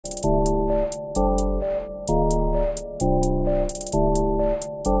Yeah,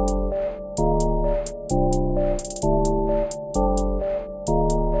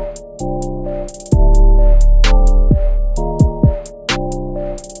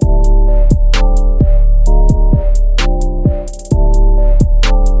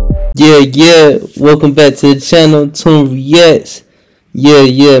 welcome back to the channel, HUMILIATES.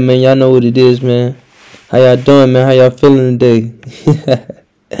 Yeah, man, y'all know what it is, man. How y'all doing, man? How y'all feeling today?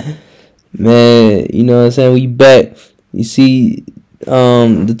 Man, you know what I'm saying? We back. You see,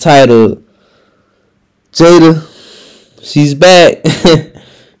 the title, Jada, she's back.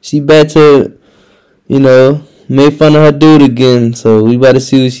 She back to, make fun of her dude again. So we about to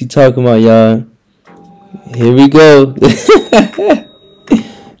see what she talking about, y'all. Here we go.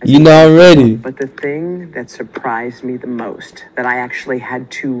 You know I'm ready. But the thing that surprised me the most, that I actually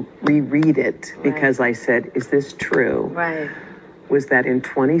had to reread it because I said, is this true? Right. Was that in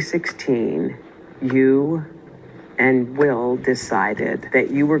 2016, you and Will decided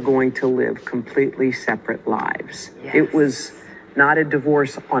that you were going to live completely separate lives. Yes. It was not a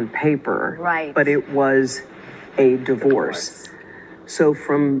divorce on paper, right, but it was a divorce. So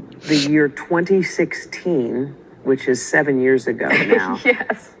from the year 2016, which is 7 years ago now.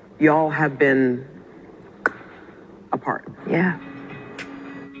 Yes. Y'all have been apart. Yeah.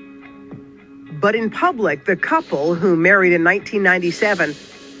 But in public, the couple, who married in 1997,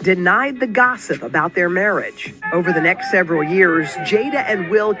 denied the gossip about their marriage. Over the next several years, Jada and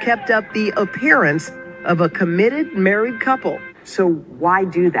Will kept up the appearance of a committed married couple. So why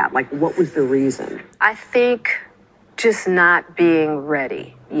do that? Like, what was the reason? I think just not being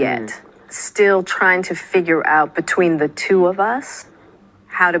ready yet. Still trying to figure out between the two of us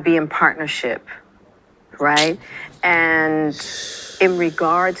how to be in partnership, right? And in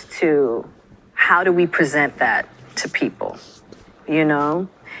regards to how do we present that to people,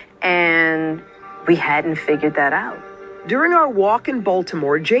 And we hadn't figured that out. During our walk in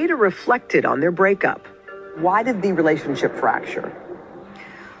Baltimore, Jada reflected on their breakup. Why did the relationship fracture?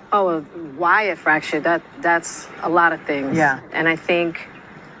 Oh, why it fractured, that's a lot of things. Yeah. And I think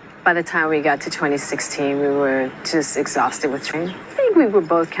by the time we got to 2016, we were just exhausted with trying. I think we were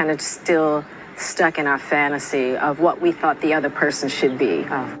both kind of still stuck in our fantasy of what we thought the other person should be.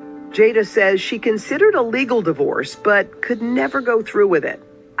 Jada says she considered a legal divorce, but could never go through with it.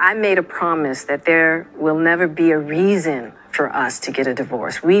 I made a promise that there will never be a reason for us to get a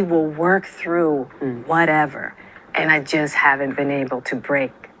divorce. We will work through whatever. And I just haven't been able to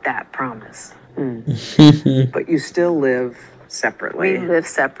break that promise. But you still live separately. We live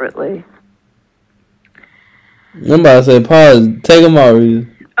separately. I'm about to say, pause. Take them out, Reed.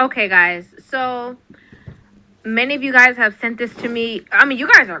 Okay, guys. So, many of you guys have sent this to me. I mean, you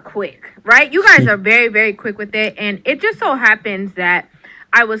guys are quick, right? You guys are very, very quick with it. And it just so happens that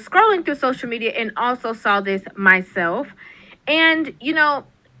I was scrolling through social media and also saw this myself. And,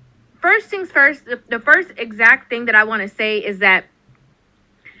 first things first, the first exact thing that I want to say is that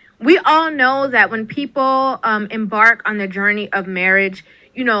we all know that when people embark on the journey of marriage,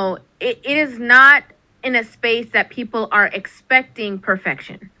 it is not in a space that people are expecting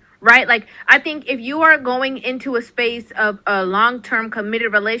perfection, right? Like, I think if you are going into a space of a long-term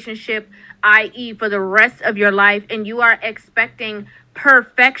committed relationship, i.e. for the rest of your life, and you are expecting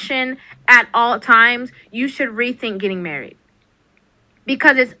perfection at all times, you should rethink getting married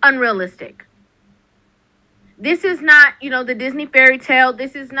because it's unrealistic. This is not, the Disney fairy tale.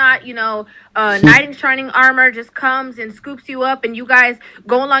 This is not, knight in shining armor just comes and scoops you up and you guys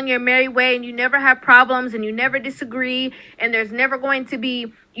go along your merry way and you never have problems and you never disagree and there's never going to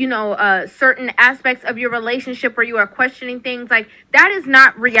be, certain aspects of your relationship where you are questioning things. Like, that is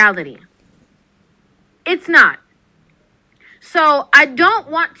not reality. It's not. So I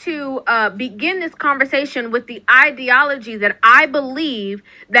don't want to begin this conversation with the ideology that I believe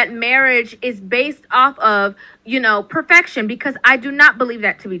that marriage is based off of, perfection, because I do not believe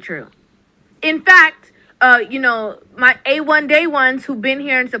that to be true. In fact, my A1 day ones who've been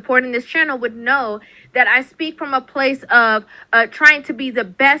here and supporting this channel would know that I speak from a place of trying to be the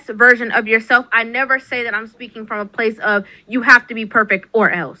best version of yourself. I never say that I'm speaking from a place of you have to be perfect or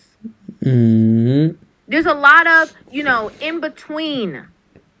else. There's a lot of, in between,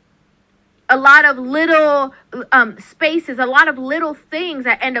 a lot of little spaces, a lot of little things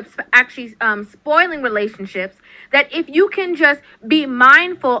that end up actually spoiling relationships, that if you can just be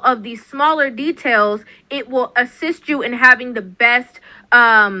mindful of these smaller details, it will assist you in having the best,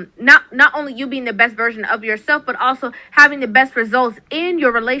 not only you being the best version of yourself, but also having the best results in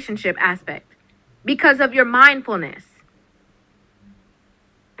your relationship aspect because of your mindfulness.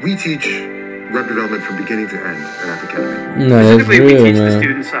 We teach web development from beginning to end at Epic Academy. No, that's Specifically, we real, teach the man.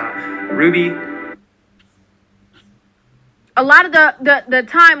 students Ruby. A lot of the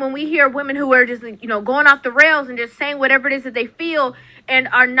time when we hear women who are just, you know, going off the rails and just saying whatever it is that they feel and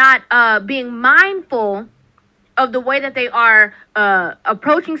are not being mindful of the way that they are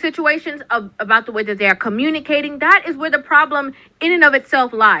approaching situations, about the way that they are communicating, that is where the problem in and of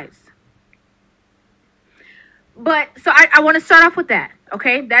itself lies. But so I want to start off with that.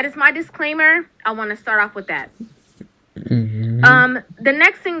 Okay, that is my disclaimer. I want to start off with that. The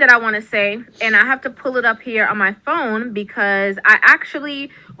next thing that I want to say, and I have to pull it up here on my phone because I actually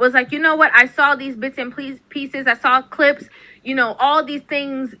was like, you know what? I saw these bits and pieces. I saw clips, you know, all these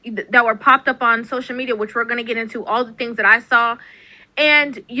things that were popped up on social media, which we're going to get into, all the things that I saw.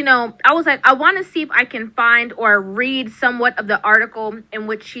 And, you know, I was like, I want to see if I can find or read somewhat of the article in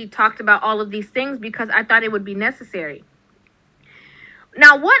which she talked about all of these things because I thought it would be necessary.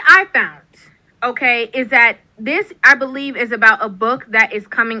 Now, what I found, okay, is that this, I believe, is about a book that is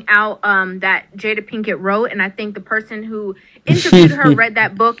coming out that Jada Pinkett wrote. And I think the person who interviewed her read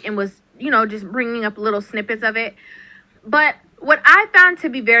that book and was, you know, just bringing up little snippets of it. But what I found to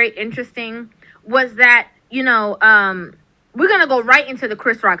be very interesting was that, you know, we're going to go right into the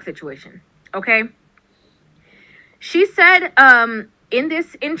Chris Rock situation, okay? She said in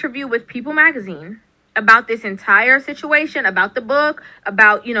this interview with People Magazine about this entire situation, about the book,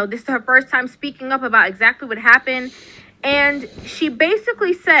 about, you know, this is her first time speaking up about exactly what happened. And she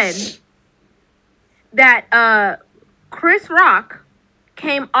basically said that Chris Rock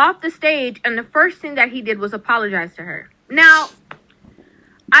came off the stage and the first thing that he did was apologize to her. Now,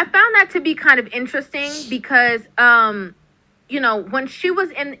 I found that to be kind of interesting because, you know, when she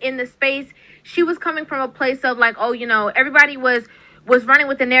was in the space, she was coming from a place of like, oh, you know, everybody was running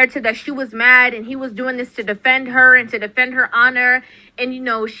with the narrative that she was mad and he was doing this to defend her and to defend her honor. And, you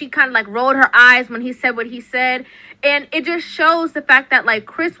know, she kind of like rolled her eyes when he said what he said. And it just shows the fact that like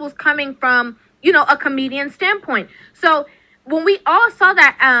Chris was coming from, you know, a comedian standpoint. So when we all saw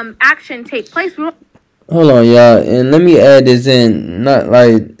that action take place, we were... Hold on, y'all, and let me add this in. Not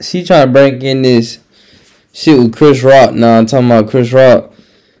like she trying to break in this shit with Chris Rock. Now I'm talking about Chris Rock.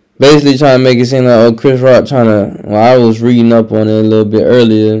 Basically trying to make it seem like, oh, Chris Rock trying to... Well, I was reading up on it a little bit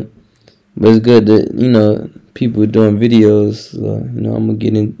earlier. But it's good that, you know, people doing videos. So, you know, I'm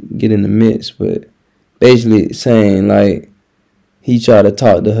going to get in the midst. But basically saying, like, he tried to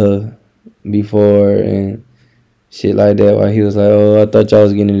talk to her before and shit like that. While he was like, oh, I thought y'all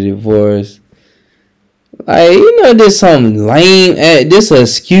was getting a divorce. Like, you know, this some lame... This an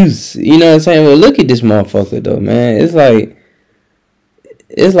excuse. You know what I'm saying? Well, look at this motherfucker, though, man.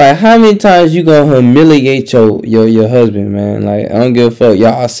 It's like, how many times you gonna humiliate your husband, man? Like, I don't give a fuck.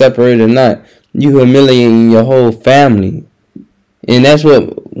 Y'all are separated or not. You humiliating your whole family. And that's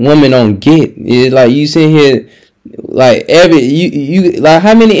what women don't get. It's like, you sit here, like, like,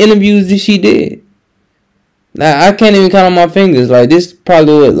 how many interviews did she did? Now, I can't even count on my fingers. Like, this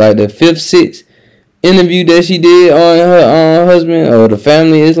probably what, like, the 5th, 6th interview that she did on her husband or the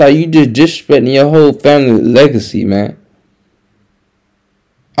family. It's like, you just disrespecting your whole family legacy, man.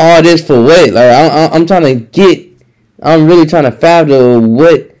 All this for what? Like, I'm trying to get... I'm really trying to fathom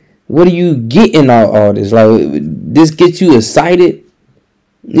what are you getting out all this? Like, this gets you excited?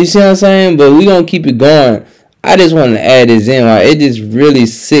 You see what I'm saying? But we gonna keep it going. I just want to add this in. Like, it just really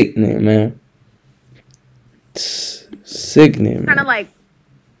sickening, man. Sickening, man. Kind of like,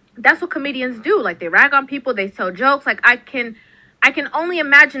 that's what comedians do. Like, they rag on people, they tell jokes. Like, I can only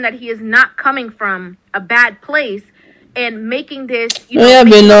imagine that he is not coming from a bad place and making this, you know, man,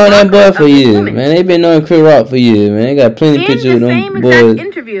 I've been knowing that boy for years, man. They been knowing Chris Rock for years, man. They got plenty of pictures of them boys. In the same exact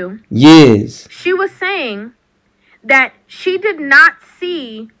interview, yes, she was saying that she did not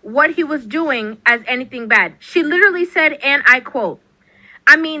see what he was doing as anything bad. She literally said, and I quote,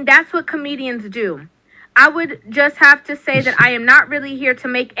 I mean, that's what comedians do. I would just have to say that I am not really here to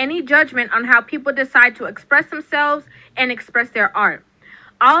make any judgment on how people decide to express themselves and express their art.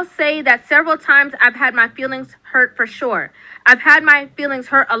 I'll say that several times I've had my feelings hurt for sure. I've had my feelings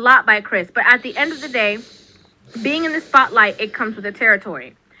hurt a lot by Chris, but at the end of the day, being in the spotlight, it comes with the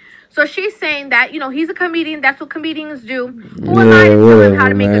territory. So she's saying that, you know, he's a comedian. That's what comedians do. Who am I to tell him how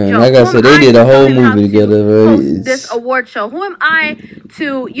to make a joke? Like I said, they did a whole movie together, bro. This award show. Who am I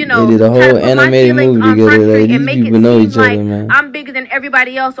to, you know, they did a whole animated movie together. Like, these people know each other, man. I'm bigger than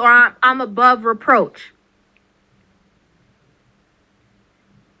everybody else, or I'm above reproach.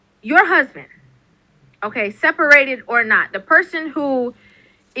 Your husband, okay, separated or not, the person who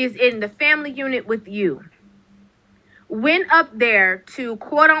is in the family unit with you, went up there to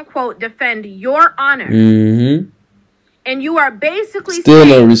quote unquote defend your honor, mm-hmm. and you are basically still saying,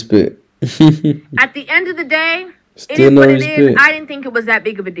 no respect. At the end of the day, it Still is no what it is. respect. I didn't think it was that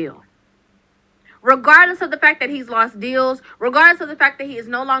big of a deal. Regardless of the fact that he's lost deals, regardless of the fact that he is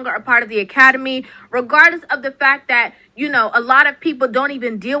no longer a part of the academy, regardless of the fact that, you know, a lot of people don't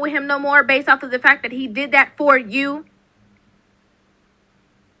even deal with him no more based off of the fact that he did that for you.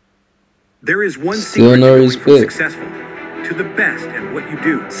 There is one Still secret no to going from respect. successful to the best at what you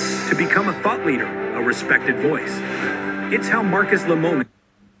do, to become a thought leader, a respected voice. It's how Marcus Lamont.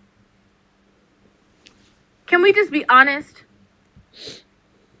 Can we just be honest?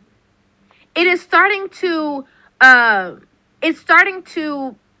 It is starting to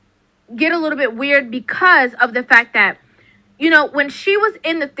get a little bit weird because of the fact that, you know, when she was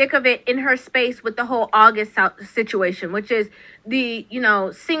in the thick of it in her space with the whole August situation, which is the, you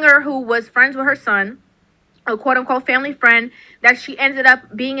know, singer who was friends with her son, a quote unquote family friend that she ended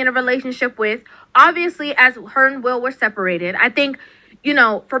up being in a relationship with, obviously as her and Will were separated. I think, you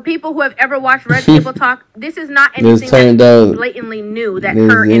know, for people who have ever watched Red Table Talk, this is not anything that blatantly new that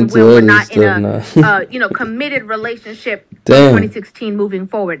her and Will were not in a, you know, committed relationship in 2016 moving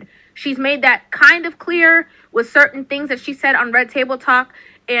forward. She's made that kind of clear with certain things that she said on Red Table Talk,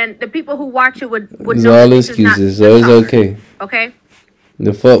 and the people who watch it would know all this excuses, is not so it's okay. Okay.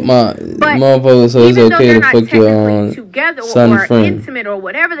 The fuck my motherfucker, so it's okay to fuck your together son or friend. intimate or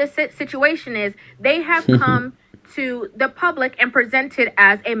whatever the situation is, they have come to the public and presented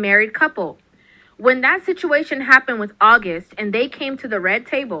as a married couple. When that situation happened with August and they came to the red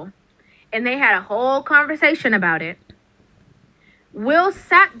table and they had a whole conversation about it, Will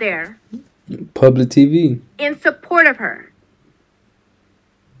sat there public TV in support of her.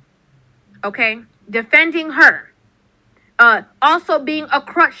 Okay? Defending her. Also being a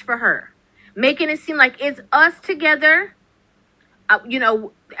crutch for her. Making it seem like it's us together. You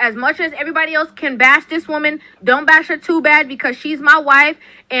know, as much as everybody else can bash this woman, don't bash her too bad because she's my wife.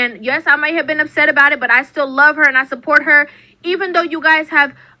 And yes, I might have been upset about it, but I still love her and I support her. Even though you guys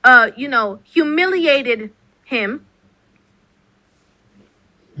have, you know, humiliated him.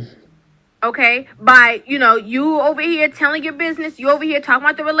 Okay, by, you know, you over here telling your business, you over here talking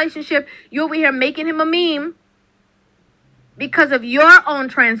about the relationship, you over here making him a meme because of your own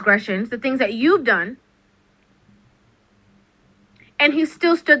transgressions, the things that you've done. And he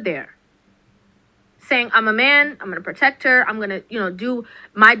still stood there saying, I'm a man, I'm going to protect her, I'm going to, you know, do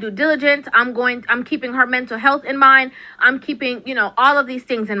my due diligence, I'm keeping her mental health in mind, I'm keeping, you know, all of these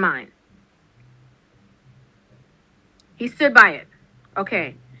things in mind. He stood by it.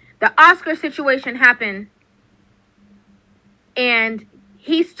 Okay. The Oscar situation happened, and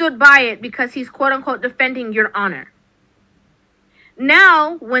he stood by it because he's quote-unquote defending your honor.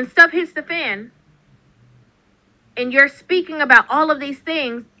 Now, when stuff hits the fan, and you're speaking about all of these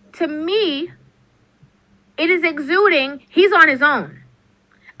things, to me, it is exuding he's on his own.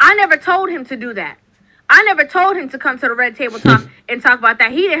 I never told him to do that. I never told him to come to the Red Table Talk and talk about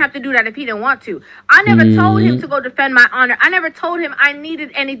that. He didn't have to do that if he didn't want to. I never told him to go defend my honor. I never told him I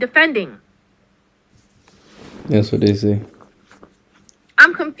needed any defending. That's what they say.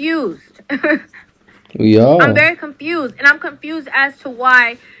 I'm confused. We are. I'm very confused. And I'm confused as to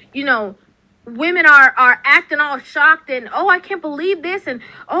why, you know, women are acting all shocked and, oh, I can't believe this. And,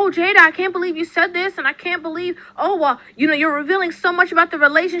 oh, Jada, I can't believe you said this. And I can't believe, oh, well, you know, you're revealing so much about the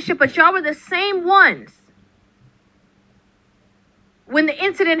relationship. But y'all were the same ones. When the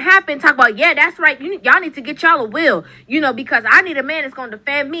incident happened, talk about, yeah, that's right. Y'all need to get y'all a will, you know, because I need a man that's going to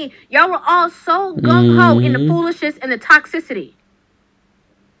defend me. Y'all were all so gung-ho in the foolishness and the toxicity.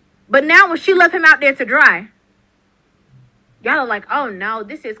 But now when she left him out there to dry, y'all are like, oh, no,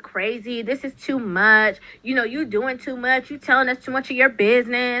 this is crazy. This is too much. You know, you doing too much. You telling us too much of your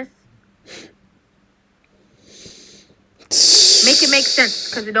business. Make it make sense,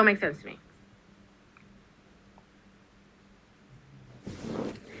 because it don't make sense to me.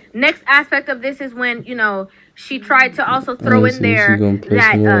 Next aspect of this is when, you know, she tried to also throw in there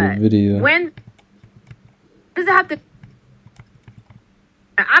that when does it have to...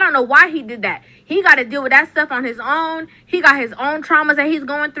 I don't know why he did that. He got to deal with that stuff on his own. He got his own traumas that he's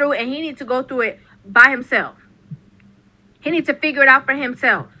going through, and he needs to go through it by himself. He needs to figure it out for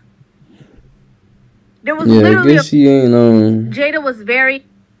himself. There was literally... Jada was very...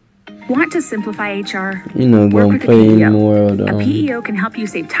 Want to simplify HR? You know, Work with a more PEO. A PEO can help you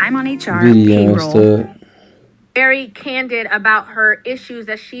save time on HR, payroll. Very candid about her issues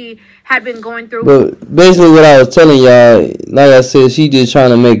that she had been going through. But basically what I was telling y'all, like I said, she just trying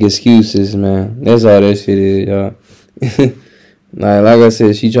to make excuses, man. That's all that shit is, y'all. like I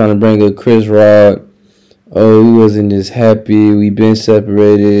said, she trying to bring up Chris Rock. Oh, we wasn't just happy. We been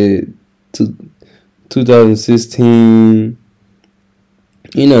separated. 2016.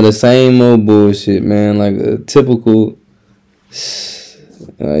 You know, the same old bullshit, man. Like a typical.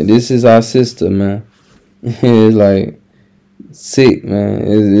 Like, this is our sister, man. It's like sick, man.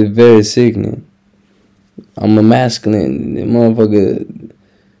 It's very sickening. I'm a masculine motherfucker.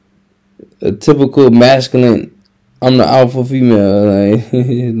 A typical masculine. I'm the alpha female. Like,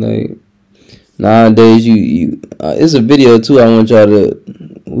 like nowadays, it's a video too. I want y'all to.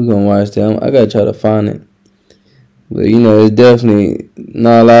 We gonna watch that. I gotta try to find it. But you know, it's definitely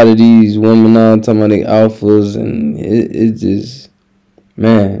not a lot of these women now talking about they alphas, and it's just,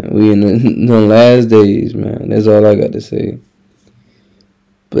 man, we in the last days, man. That's all I got to say.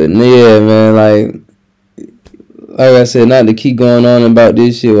 But yeah, man, like I said, not to keep going on about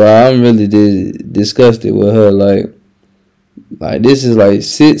this shit. Well, I'm really disgusted with her. Like this is like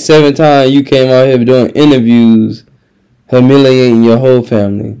 6-7 times you came out here doing interviews, humiliating your whole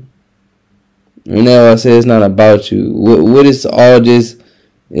family. And now I say it's not about you. What is all this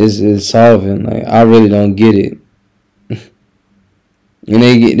is solving? Like, I really don't get it. And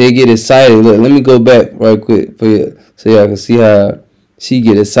they get excited. Look, let me go back right quick for you so y'all can see how she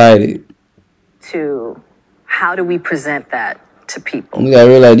get excited. To how do we present that to people? You gotta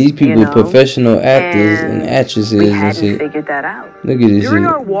realize these people are professional actors and actresses we and hadn't shit. figured that out. Look at this During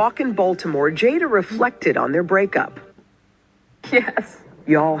shit. our walk in Baltimore, Jada reflected on their breakup. Yes.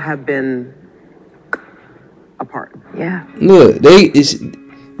 Y'all have been apart. Yeah. Look, you see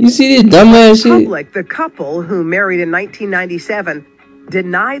this dumbass shit? Public, the couple who married in 1997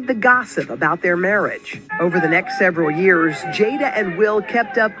 denied the gossip about their marriage. Over the next several years, Jada and Will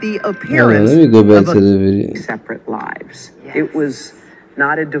kept up the appearance let me go back of to the video. separate lives. Yes. It was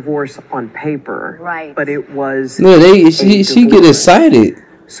not a divorce on paper, Right. but it was. No, she get excited.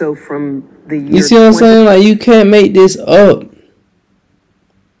 So from the year You see what I'm saying? Like, you can't make this up.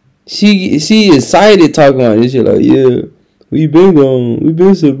 She excited talking about this shit. Like, yeah, we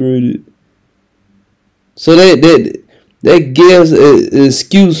been separated. So that gives an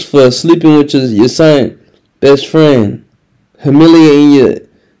excuse for sleeping with your son, best friend, humiliating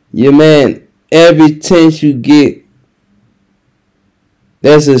your man every chance you get.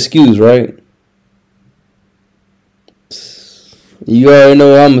 That's an excuse, right? You already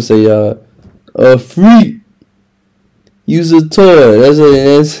know what I'm gonna say, y'all. A freak. Use a toy. That's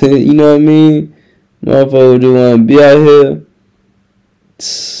you know what I mean? Motherfucker do want to be out here.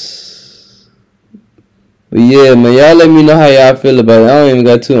 But yeah, man, y'all let me know how y'all feel about it. I don't even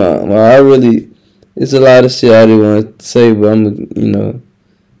got too long. Well, it's a lot of shit I didn't want to say, but we're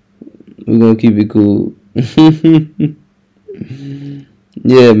gonna keep it cool.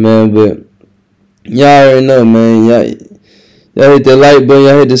 Yeah, man, but y'all already know, man. Y'all hit the like button,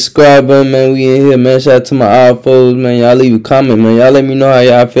 y'all hit the subscribe button, man. We in here, man. Shout out to my I.F.Os, man. Y'all leave a comment, man. Y'all let me know how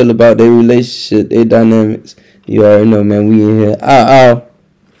y'all feel about their relationship, their dynamics. You already know, man. We in here. Ow.